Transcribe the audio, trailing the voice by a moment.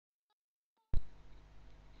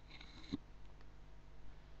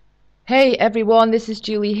Hey everyone, this is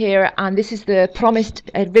Julie here, and this is the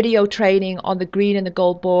promised video training on the green and the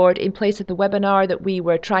gold board in place of the webinar that we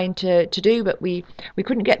were trying to do, but we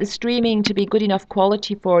couldn't get the streaming to be good enough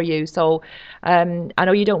quality for you. So I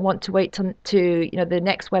know you don't want to wait to the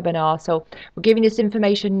next webinar, so we're giving this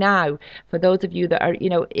information now for those of you that are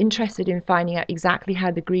interested in finding out exactly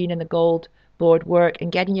how the green and the gold board work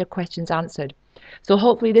and getting your questions answered. So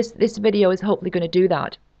hopefully this video is hopefully going to do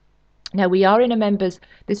that. Now we are in this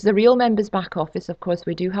is a real members back office, of course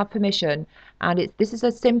we do have permission, and this is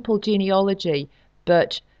a simple genealogy,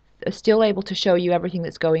 but still able to show you everything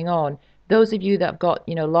that's going on. Those of you that have got,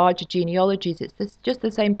 larger genealogies, it's just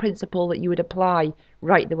the same principle that you would apply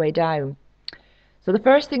right the way down. So the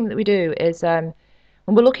first thing that we do is, when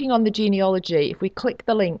we're looking on the genealogy, if we click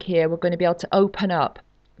the link here, we're going to be able to open up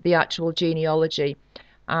the actual genealogy.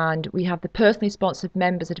 And we have the personally sponsored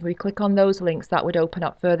members that if we click on those links, that would open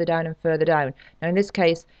up further down and further down. Now in this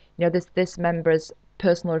case, this member's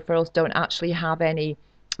personal referrals don't actually have any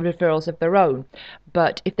referrals of their own,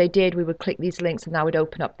 but if they did, we would click these links and that would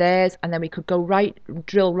open up theirs, and then we could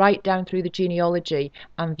drill right down through the genealogy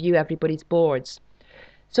and view everybody's boards.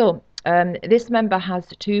 So this member has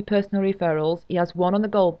 2 personal referrals. He has one on the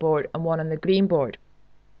gold board and one on the green board.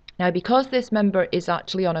 Now because this member is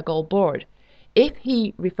actually on a gold board, if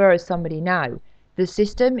he refers somebody now, the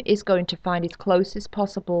system is going to find his closest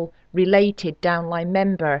possible related downline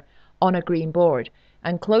member on a green board.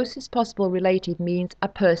 And closest possible related means a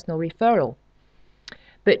personal referral.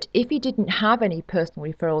 But if he didn't have any personal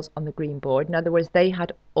referrals on the green board, in other words, they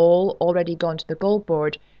had all already gone to the gold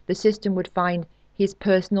board, the system would find his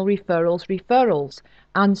personal referrals,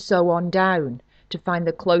 and so on down to find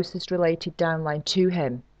the closest related downline to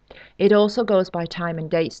him. It also goes by time and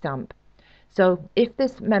date stamp. So if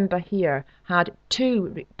this member here had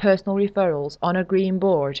 2 personal referrals on a green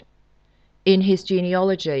board in his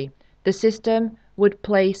genealogy, the system would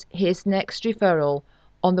place his next referral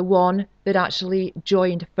on the one that actually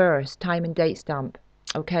joined first, time and date stamp.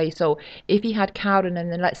 Okay, so if he had Karen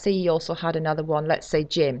and then let's say he also had another one, let's say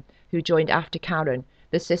Jim, who joined after Karen,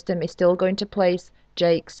 the system is still going to place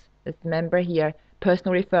Jake's, this member here,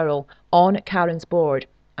 personal referral on Karen's board.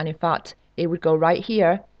 And in fact, it would go right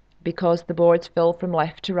here, because the boards fill from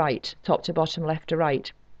left to right, top to bottom, left to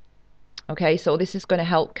right. Okay, so this is going to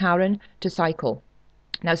help Karen to cycle.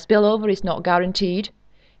 Now spillover is not guaranteed.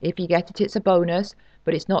 If you get it, it's a bonus,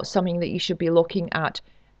 but it's not something that you should be looking at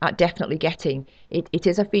definitely getting. It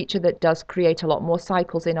is a feature that does create a lot more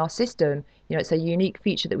cycles in our system. It's a unique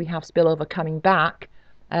feature that we have spillover coming back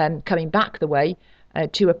the way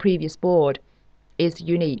to a previous board is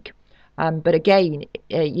unique. But again,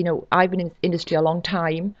 I've been in this industry a long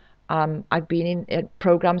time. I've been in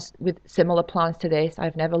programs with similar plans to this.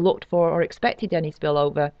 I've never looked for or expected any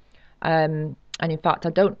spillover. And in fact, I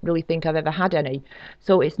don't really think I've ever had any.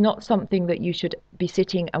 So it's not something that you should be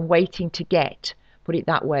sitting and waiting to get, put it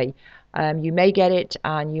that way. You may get it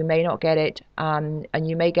and you may not get it, and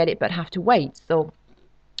you may get it but have to wait. So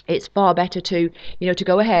it's far better to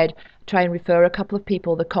go ahead, try and refer a couple of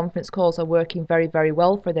people. The conference calls are working very, very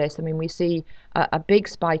well for this. I mean, we see a big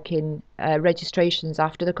spike in registrations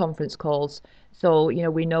after the conference calls. So,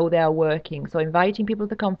 we know they are working. So inviting people to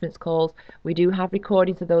the conference calls, we do have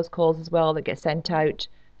recordings of those calls as well that get sent out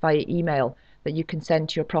via email that you can send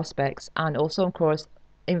to your prospects. And also, of course,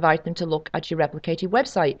 invite them to look at your replicated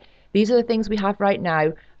website. These are the things we have right now.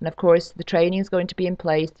 And of course, the training is going to be in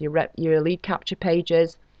place, your lead capture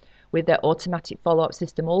pages, with their automatic follow-up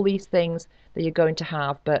system, all these things that you're going to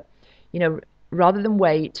have. But rather than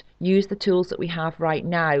wait, use the tools that we have right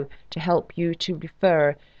now to help you to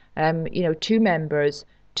refer 2 members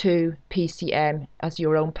to PCM as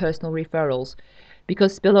your own personal referrals,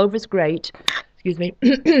 because spillover is great, excuse me,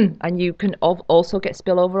 and you can also get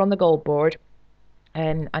spillover on the gold board.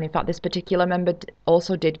 And in fact, this particular member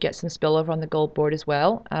also did get some spillover on the gold board as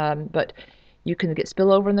well. But you can get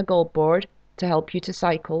spillover on the gold board to help you to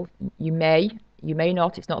cycle. You may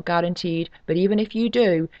not, it's not guaranteed, but even if you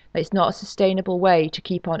do, it's not a sustainable way to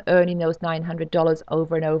keep on earning those $900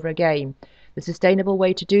 over and over again. The sustainable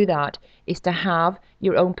way to do that is to have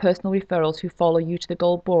your own personal referrals who follow you to the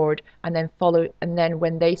gold board, and then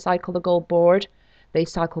when they cycle the gold board, they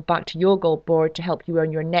cycle back to your gold board to help you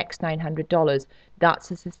earn your next $900.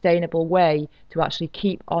 That's a sustainable way to actually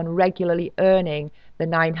keep on regularly earning the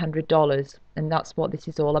 $900, and that's what this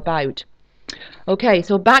is all about. Okay,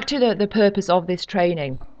 so back to the purpose of this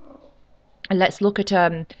training, and let's look at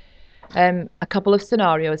a couple of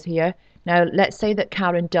scenarios here. Now, let's say that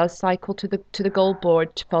Karen does cycle to the gold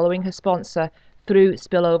board following her sponsor through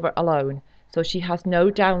spillover alone, so she has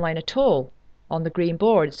no downline at all. on the green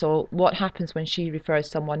board. So what happens when she refers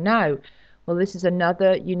someone now? Well, this is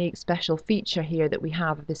another unique special feature here that we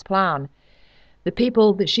have of this plan. The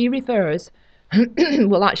people that she refers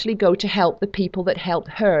will actually go to help the people that helped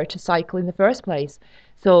her to cycle in the first place.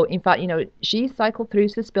 So in fact, she cycled through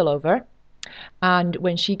to the spillover, and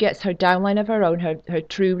when she gets her downline of her own, her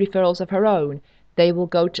true referrals of her own, they will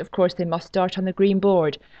go to, of course, they must start on the green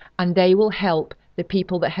board, and they will help the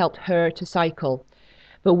people that helped her to cycle.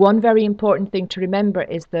 But one very important thing to remember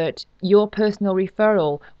is that your personal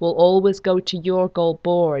referral will always go to your gold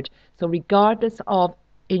board. So regardless of,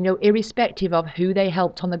 irrespective of who they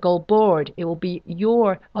helped on the gold board, it will be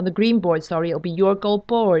on the green board, sorry, it'll be your gold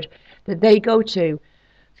board that they go to,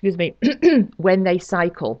 excuse me, when they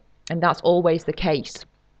cycle. And that's always the case.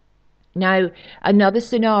 Now, another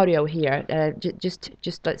scenario here, just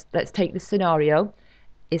let's take the scenario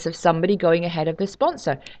is of somebody going ahead of the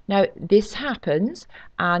sponsor. Now, this happens,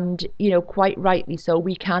 and quite rightly so.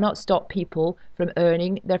 We cannot stop people from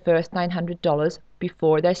earning their first $900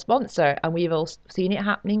 before their sponsor, and we've all seen it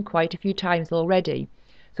happening quite a few times already.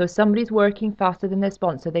 So if somebody's working faster than their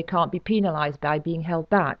sponsor, they can't be penalized by being held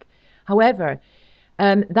back. However,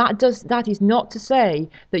 that is not to say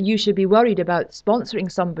that you should be worried about sponsoring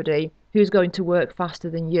somebody who's going to work faster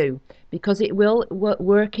than you, because it will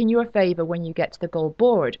work in your favor when you get to the gold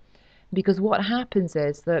board. Because what happens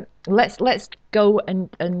is that let's go and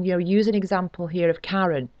use an example here of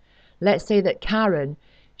Karen. Let's say that Karen,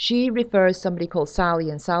 she refers somebody called Sally,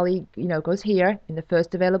 and Sally goes here in the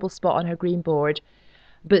first available spot on her green board.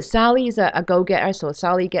 But Sally is a go-getter, so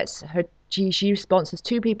Sally gets her. She sponsors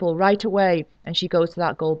two people right away, and she goes to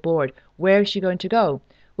that gold board. Where is she going to go?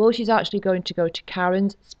 Well, she's actually going to go to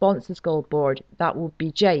Karen's sponsors gold board. That will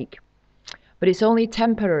be Jake. But it's only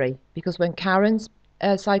temporary, because when Karen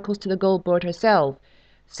cycles to the gold board herself,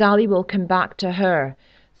 Sally will come back to her.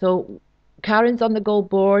 So Karen's on the gold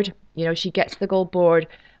board. She gets to the gold board.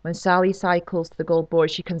 When Sally cycles to the gold board,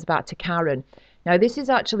 she comes back to Karen. Now, this is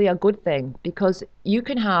actually a good thing, because you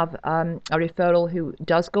can have a referral who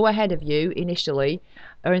does go ahead of you initially,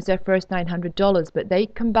 earns their first $900, but they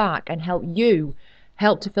come back and help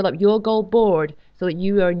to fill up your gold board so that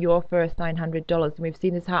you earn your first $900. And we've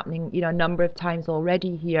seen this happening, a number of times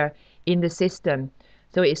already here in the system.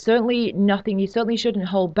 So it's certainly nothing, you certainly shouldn't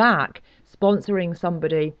hold back sponsoring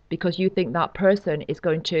somebody because you think that person is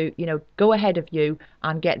going to, go ahead of you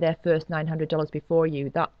and get their first $900 before you.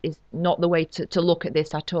 That is not the way to look at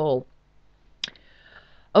this at all.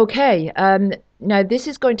 Okay, now this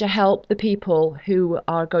is going to help the people who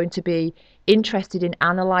are going to be interested in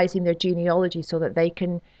analyzing their genealogy so that they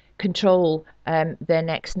can control their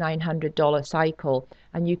next $900 cycle.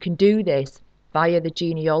 And you can do this via the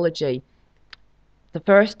genealogy. The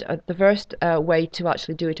first way to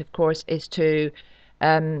actually do it, of course, is to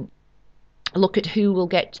look at who will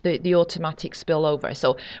get the automatic spillover.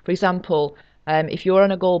 So, for example, if you're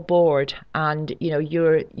on a gold board and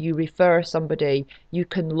you refer somebody, you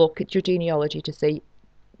can look at your genealogy to see,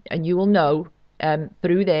 and you will know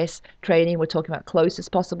through this training, we're talking about closest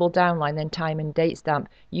possible downline, then time and date stamp.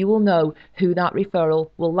 You will know who that referral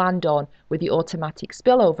will land on with the automatic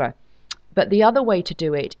spillover. But the other way to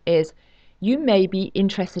do it is, you may be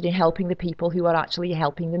interested in helping the people who are actually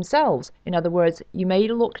helping themselves. In other words, you may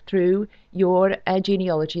look through your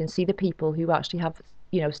genealogy and see the people who actually have,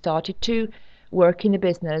 started to work in the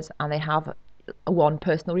business, and they have one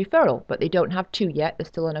personal referral, but they don't have two yet. They're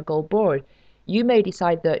still on a gold board. You may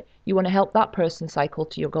decide that you want to help that person cycle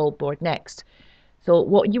to your gold board next. So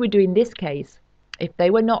what you would do in this case, if they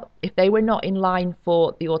were not in line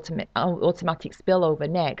for the automatic spillover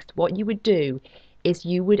next, what you would do is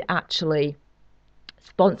you would actually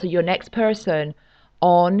sponsor your next person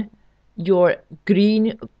on your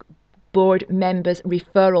green board members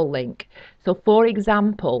referral link. So for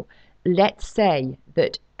example, let's say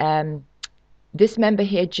that this member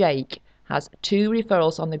here, Jake, has two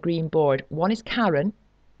referrals on the green board. One is Karen,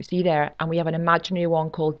 you see there, and we have an imaginary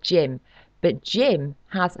one called Jim. But Jim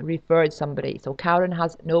has referred somebody. So Karen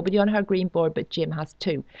has nobody on her green board, but Jim has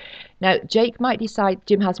two. Now, Jim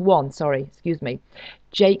has one, sorry, excuse me.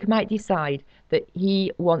 Jake might decide that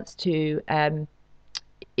he wants to,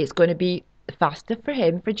 it's going to be faster for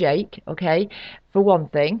him, for Jake, okay, for one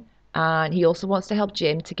thing. And he also wants to help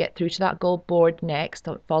Jim to get through to that gold board next,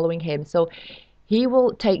 following him. So he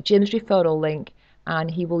will take Jim's referral link and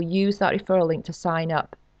he will use that referral link to sign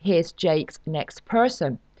up Jake's next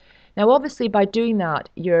person. Now, obviously, by doing that,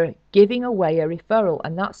 you're giving away a referral,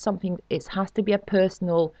 and that's something, it has to be a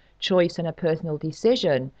personal choice and a personal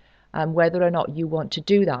decision whether or not you want to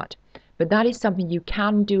do that. But that is something you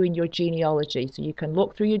can do in your genealogy. So you can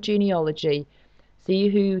look through your genealogy, see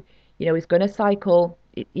who is going to cycle.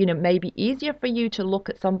 It may be easier for you to look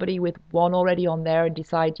at somebody with one already on there and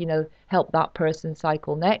decide, help that person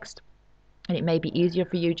cycle next. And it may be easier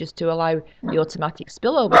for you just to allow the automatic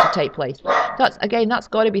spillover to take place. That's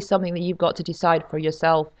got to be something that you've got to decide for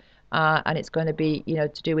yourself, and it's going to be,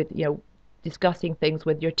 to do with, discussing things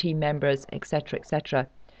with your team members, etc., etc.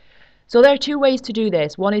 So there are two ways to do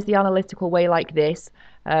this. One is the analytical way like this,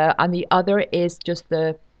 and the other is just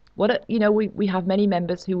we have many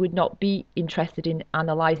members who would not be interested in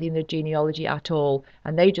analysing their genealogy at all,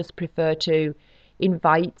 and they just prefer to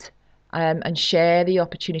invite and share the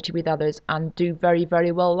opportunity with others and do very,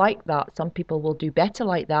 very well like that. Some people will do better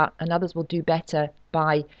like that, and others will do better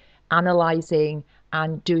by analysing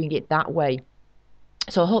and doing it that way.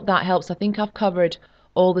 So I hope that helps. I think I've covered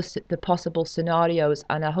all the possible scenarios,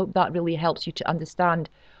 and I hope that really helps you to understand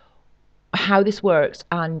how this works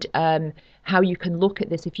and how you can look at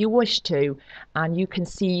this if you wish to, and you can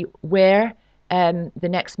see where the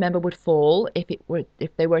next member would fall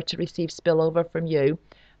if they were to receive spillover from you.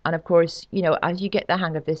 And of course, as you get the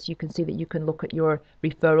hang of this, you can see that you can look at your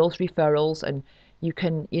referrals, and you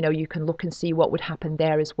can look and see what would happen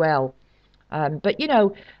there as well. But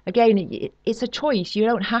again, it's a choice. You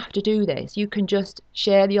don't have to do this. You can just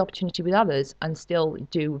share the opportunity with others and still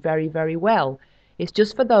do very, very well. It's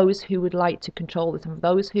just for those who would like to control this, and for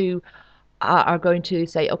those who are going to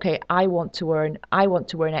say, okay, I want to earn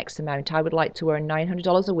X amount. I would like to earn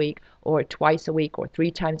 $900 a week, or twice a week, or 3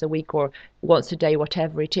 times a week, or once a day,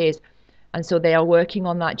 whatever it is. And so they are working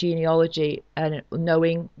on that genealogy and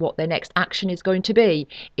knowing what their next action is going to be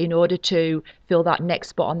in order to fill that next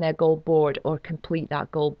spot on their goal board or complete that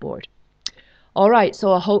goal board. All right,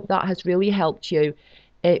 so I hope that has really helped you.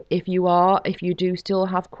 If you do still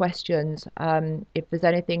have questions, if there's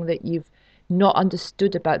anything that you've not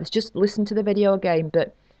understood about this, just listen to the video again.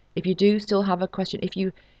 But if you do still have a question, if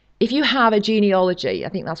you have a genealogy, I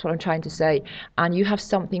think that's what I'm trying to say, and you have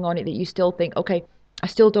something on it that you still think, okay, I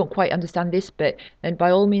still don't quite understand this bit, then by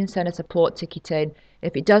all means send a support ticket in.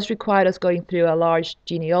 If it does require us going through a large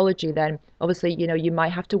genealogy, then obviously, you might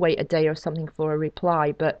have to wait a day or something for a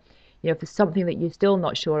reply. But, if there's something that you're still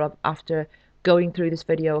not sure of after going through this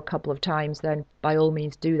video a couple of times, then by all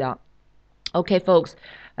means do that. Okay, folks,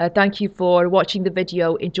 thank you for watching the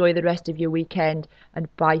video. Enjoy the rest of your weekend,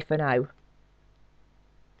 and bye for now.